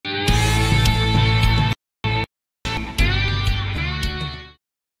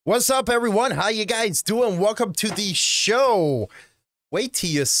What's up, everyone? How you guys doing? Welcome to the show. Wait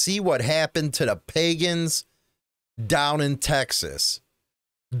till you see what happened to the Pagans down in Texas.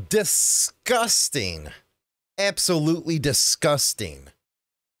 Disgusting. Absolutely disgusting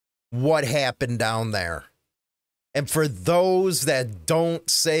what happened down there. And for those that don't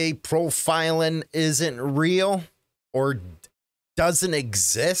say profiling isn't real or doesn't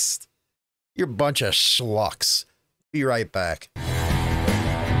exist, you're a bunch of schlucks. Be right back.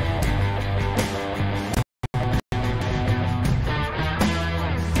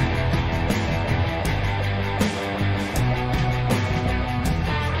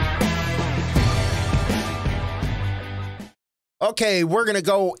 Okay, we're going to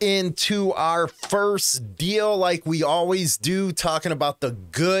go into our first deal like we always do, talking about the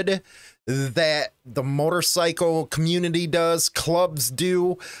good that the motorcycle community does, clubs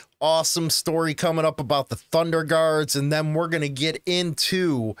do. Awesome story coming up about the Thunder Guards, and then we're going to get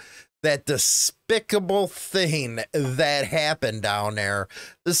into that despicable thing that happened down there.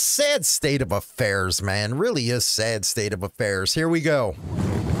 The sad state of affairs, man. Really is sad state of affairs. Here we go.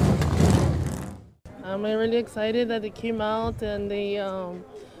 I'm really excited that they came out and they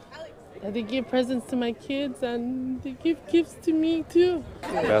give presents to my kids and they give gifts to me too.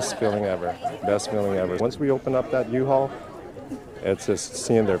 Best feeling ever. Best feeling ever. Once we open up that U-Haul, it's just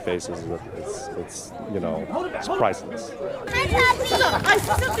seeing their faces. It's you know, it's priceless.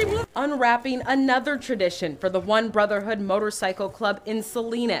 Unwrapping another tradition for the One Brotherhood Motorcycle Club in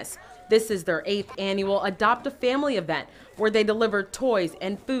Salinas. This is their 8th annual Adopt a Family event where they deliver toys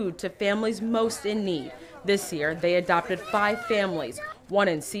and food to families most in need. This year, they adopted 5 families, 1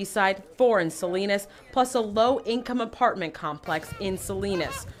 in Seaside, 4 in Salinas, plus a low-income apartment complex in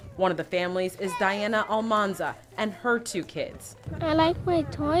Salinas. One of the families is Diana Almanza and her 2 kids. I like my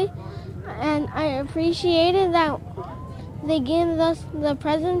toy, and I appreciated that they gave us the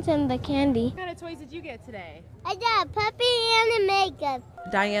presents and the candy. What kind of toys did you get today? I got a puppy and a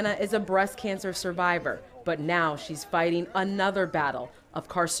makeup. Diana is a breast cancer survivor, but now she's fighting another battle of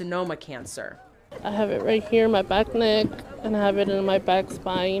carcinoma cancer. I have it right here in my back neck, and I have it in my back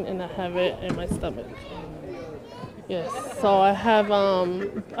spine, and I have it in my stomach. Yes, so I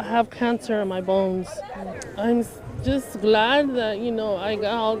have cancer in my bones. I'm just glad that, you know, I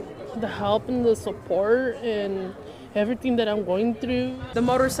got the help and the support and everything that I'm going through. The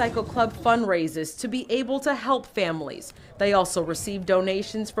Motorcycle Club fundraises to be able to help families. They also receive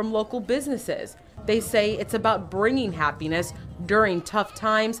donations from local businesses. They say it's about bringing happiness during tough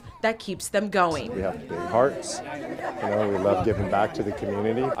times that keeps them going. We have big hearts. You know, we love giving back to the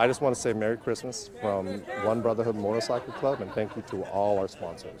community. I just want to say Merry Christmas from One Brotherhood Motorcycle Club, and thank you to all our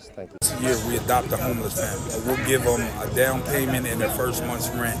sponsors. Thank you. This year we adopt a homeless family. We'll give them a down payment and their first month's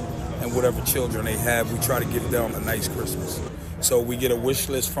rent, and whatever children they have, we try to give them a nice Christmas. So we get a wish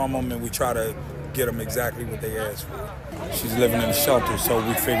list from them and we try to get them exactly what they ask for. She's living in a shelter, so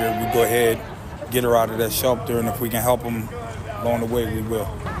we figured we'd go ahead, get her out of that shelter, and if we can help them along the way, we will.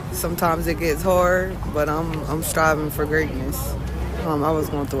 Sometimes it gets hard, but I'm striving for greatness. I was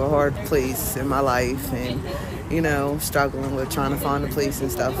going through a hard place in my life and, you know, struggling with trying to find a place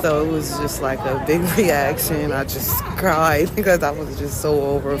and stuff. So it was just like a big reaction. I just cried because I was just so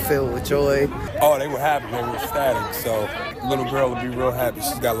overfilled with joy. Oh, they were happy. They were ecstatic. So little girl would be real happy.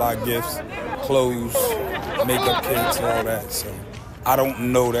 She's got a lot of gifts, clothes, makeup kits, and all that. So I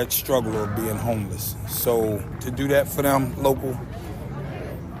don't know that struggle of being homeless. So to do that for them local,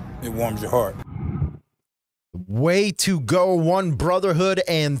 it warms your heart. Way to go, One Brotherhood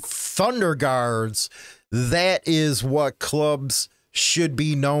and Thunder Guards. That is what clubs should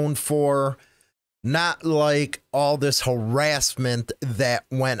be known for. Not like all this harassment that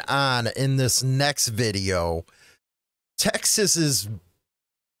went on in this next video. Texas is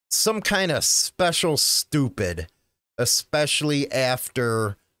some kind of special stupid, especially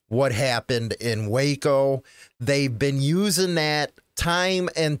after what happened in Waco. They've been using that time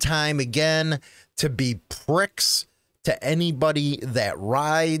and time again to be pricks to anybody that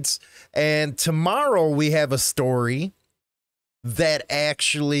rides. And tomorrow we have a story that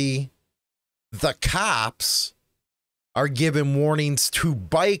actually the cops are giving warnings to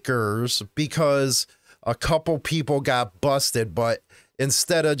bikers because a couple people got busted. But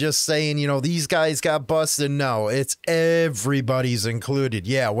instead of just saying, you know, these guys got busted, no, it's everybody's included.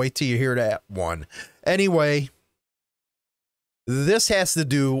 Yeah, wait till you hear that one. Anyway, this has to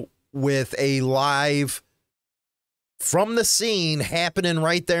do with a live from the scene happening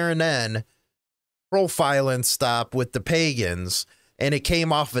right there and then profiling stop with the Pagans, and it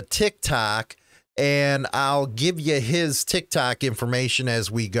came off of TikTok, and I'll give you his TikTok information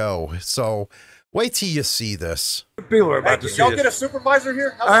as we go. So Wait till you see this. People are about to see y'all this. get a supervisor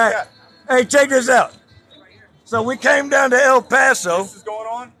here? How All about right. that? Hey, check this out. So we came down to El Paso. This is going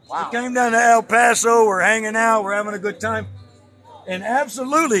on? Wow. We came down to El Paso. We're hanging out. We're having a good time. And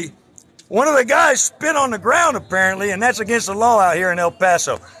absolutely, one of the guys spit on the ground, apparently, and that's against the law out here in El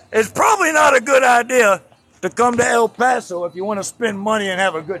Paso. It's probably not a good idea to come to El Paso if you want to spend money and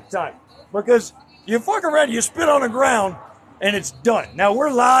have a good time. Because you fuck around, you spit on the ground, and it's done. Now,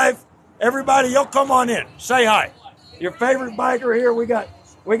 we're live. Everybody, y'all come on in. Say hi. Your favorite biker here. We got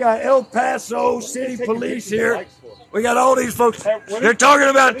El Paso City Police here. We got all these folks. They're talking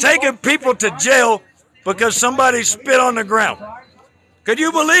about taking people to jail because somebody spit on the ground. Could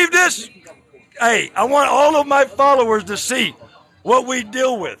you believe this? Hey, I want all of my followers to see what we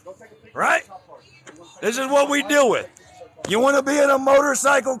deal with, right? This is what we deal with. You want to be in a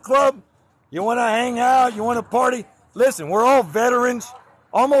motorcycle club? You want to hang out? You want to party? Listen, we're all veterans.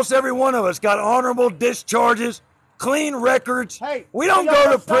 Almost every one of us got honorable discharges, clean records. Hey, we don't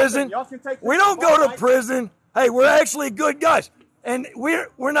go to prison. We don't go to prison. Hey, we're actually good guys. And we're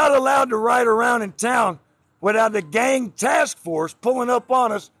not allowed to ride around in town without the gang task force pulling up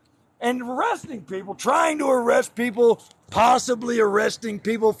on us and arresting people, trying to arrest people, possibly arresting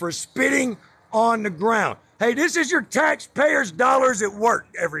people for spitting on the ground. Hey, this is your taxpayers' dollars at work,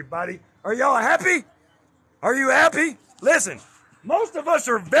 everybody. Are y'all happy? Are you happy? Listen, most of us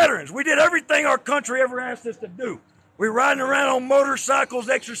are veterans. We did everything our country ever asked us to do. We're riding around on motorcycles,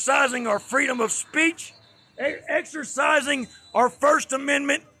 exercising our freedom of speech, exercising our First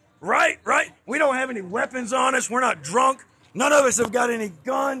Amendment, right? We don't have any weapons on us. We're not drunk. None of us have got any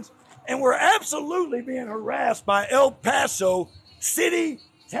guns. And we're absolutely being harassed by El Paso City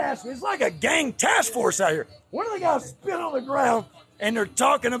Task. It's like a gang task force out here. One of the guys spit on the ground, and they're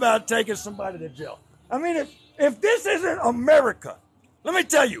talking about taking somebody to jail. I mean, if this isn't America, let me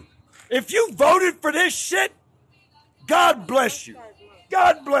tell you, if you voted for this shit, God bless you.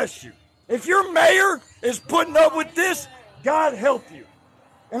 God bless you. If your mayor is putting up with this, God help you.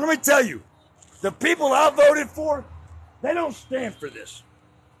 And let me tell you, the people I voted for, they don't stand for this.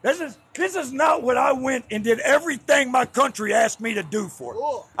 This is not what I went and did everything my country asked me to do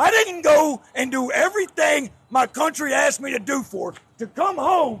for. I didn't go and do everything my country asked me to do for to come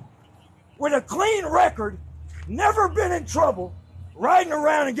home with a clean record, never been in trouble, riding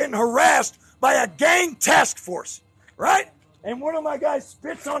around and getting harassed by a gang task force, right? And one of my guys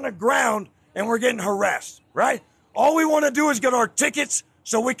spits on the ground and we're getting harassed, right? All we want to do is get our tickets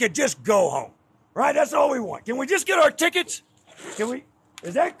so we could just go home, right? That's all we want. Can we just get our tickets? Can we?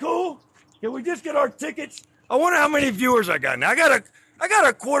 Is that cool? Can we just get our tickets? I wonder how many viewers I got now. I got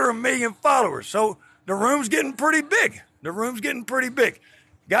a 250,000 followers, so the room's getting pretty big. The room's getting pretty big.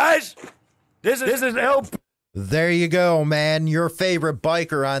 Guys, this is El. There you go, man. Your favorite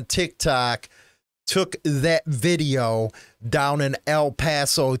biker on TikTok took that video down in El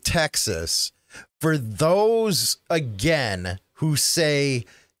Paso, Texas. For those, again, who say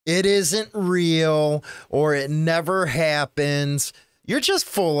it isn't real or it never happens, you're just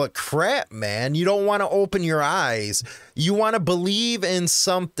full of crap, man. You don't want to open your eyes. You want to believe in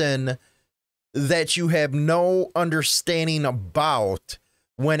something that you have no understanding about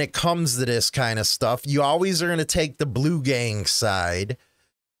when it comes to this kind of stuff. You always are going to take the blue gang side.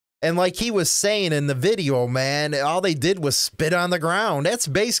 And like he was saying in the video, man, all they did was spit on the ground. That's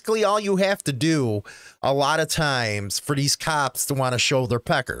basically all you have to do a lot of times for these cops to want to show their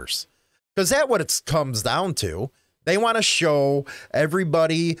peckers. Because that's what it comes down to. They want to show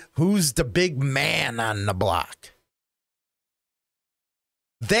everybody who's the big man on the block.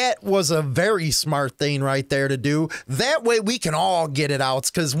 That was a very smart thing right there to do. That way we can all get it out.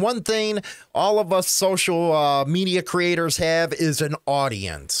 Because one thing all of us social media creators have is an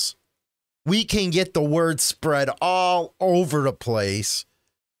audience. We can get the word spread all over the place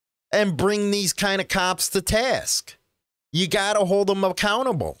and bring these kind of cops to task. You got to hold them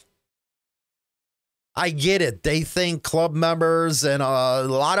accountable. I get it. They think club members and a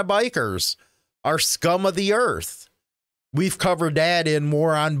lot of bikers are scum of the earth. We've covered that in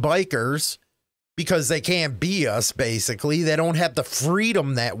More on Bikers because they can't be us, basically. They don't have the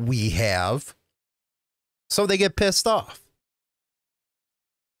freedom that we have. So they get pissed off.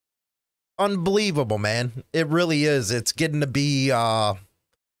 Unbelievable, man. It really is. It's getting to be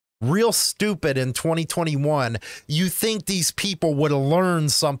real stupid in 2021. You think these people would have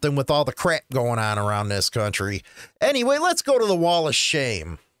learned something with all the crap going on around this country. Anyway, let's go to the wall of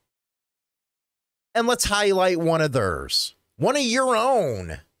shame. And let's highlight one of theirs. One of your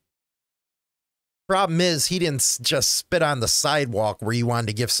own. Problem is, he didn't just spit on the sidewalk where you wanted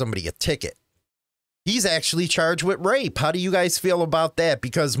to give somebody a ticket. He's actually charged with rape. How do you guys feel about that?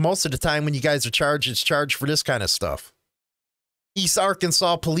 Because most of the time when you guys are charged, it's charged for this kind of stuff. East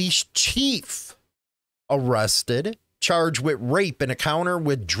Arkansas police chief arrested, charged with rape in encounter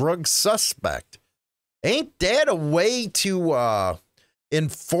with drug suspect. Ain't that a way to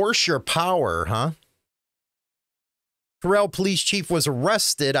enforce your power, huh? Terrell police chief was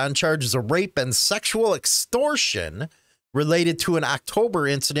arrested on charges of rape and sexual extortion related to an October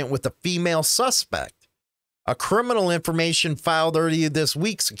incident with a female suspect. A criminal information filed earlier this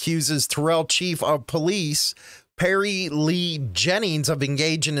week accuses Terrell chief of police Perry Lee Jennings of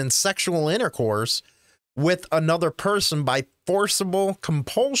engaging in sexual intercourse with another person by forcible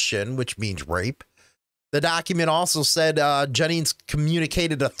compulsion, which means rape. The document also said Jennings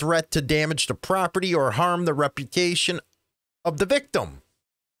communicated a threat to damage the property or harm the reputation of the victim.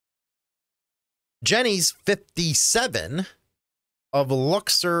 Jennings, 57, of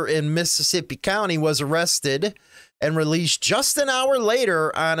Luxor in Mississippi County, was arrested and released just an hour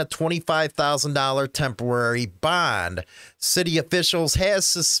later on a $25,000 temporary bond. City officials has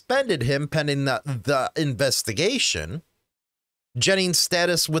suspended him pending the investigation. Jennings'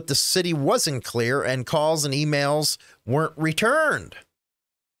 status with the city wasn't clear, and calls and emails weren't returned.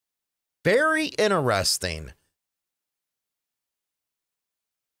 Very interesting.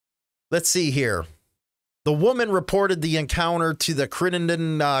 Let's see here. The woman reported the encounter to the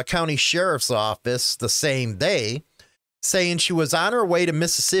Crittenden County Sheriff's Office the same day, saying she was on her way to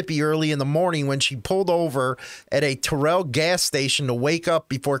Mississippi early in the morning when she pulled over at a Terrell gas station to wake up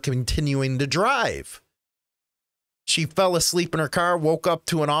before continuing to drive. She fell asleep in her car, woke up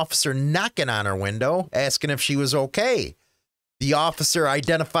to an officer knocking on her window, asking if she was okay. The officer,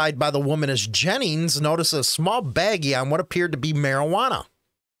 identified by the woman as Jennings, noticed a small baggie on what appeared to be marijuana.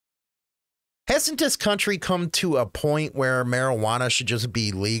 Hasn't this country come to a point where marijuana should just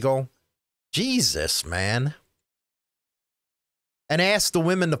be legal? Jesus, man. And asked the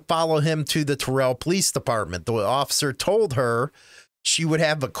women to follow him to the Terrell Police Department. The officer told her she would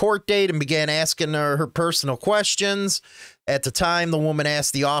have a court date and began asking her personal questions. At the time, the woman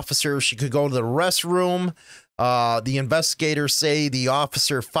asked the officer if she could go to the restroom. The investigators say the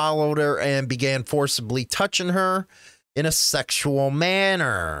officer followed her and began forcibly touching her in a sexual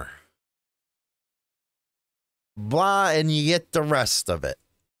manner. Blah, and you get the rest of it.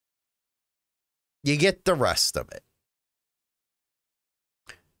 You get the rest of it.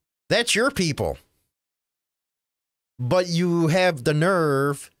 That's your people. But you have the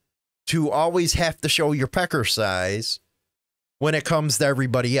nerve to always have to show your pecker size when it comes to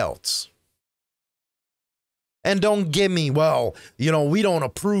everybody else. And don't give me, well, you know, we don't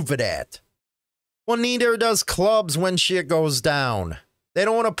approve of that. Well, neither does clubs when shit goes down. They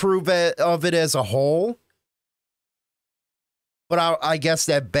don't approve of it as a whole. But I guess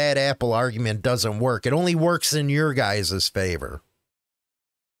that bad apple argument doesn't work. It only works in your guys' favor.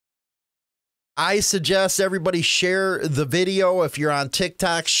 I suggest everybody share the video. If you're on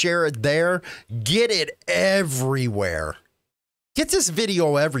TikTok, share it there. Get it everywhere. Get this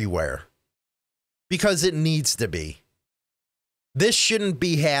video everywhere. Because it needs to be. This shouldn't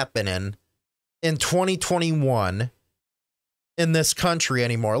be happening in 2021 in this country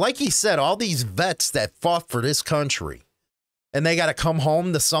anymore. Like he said, all these vets that fought for this country, and they got to come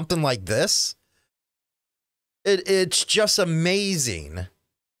home to something like this. It's just amazing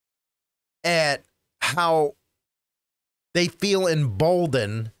at how they feel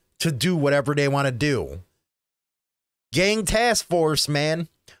emboldened to do whatever they want to do. Gang task force, man.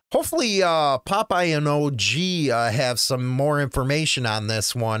 Hopefully Popeye and OG have some more information on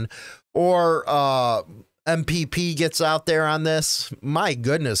this one, or MPP gets out there on this. My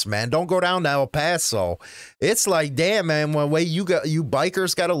goodness, man, don't go down to El Paso. It's like, damn, man, the way you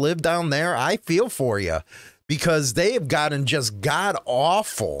bikers got to live down there, I feel for you, because they have gotten just god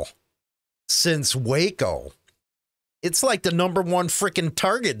awful since Waco. It's like the #1 freaking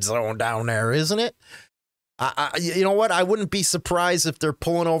target zone down there, isn't it? You know what? I wouldn't be surprised if they're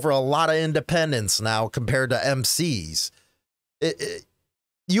pulling over a lot of independents now compared to MCs.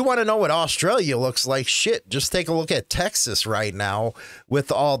 You want to know what Australia looks like? Shit, just take a look at Texas right now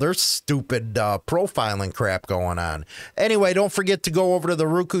with all their stupid profiling crap going on. Anyway, don't forget to go over to the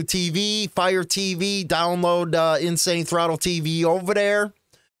Roku TV, Fire TV, download Insane Throttle TV over there.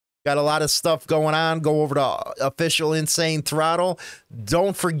 Got a lot of stuff going on. Go over to official Insane Throttle.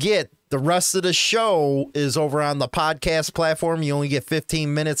 Don't forget, the rest of the show is over on the podcast platform. You only get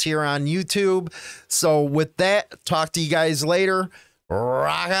 15 minutes here on YouTube. So with that, talk to you guys later.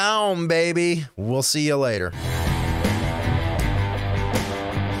 Rock on, baby. We'll see you later.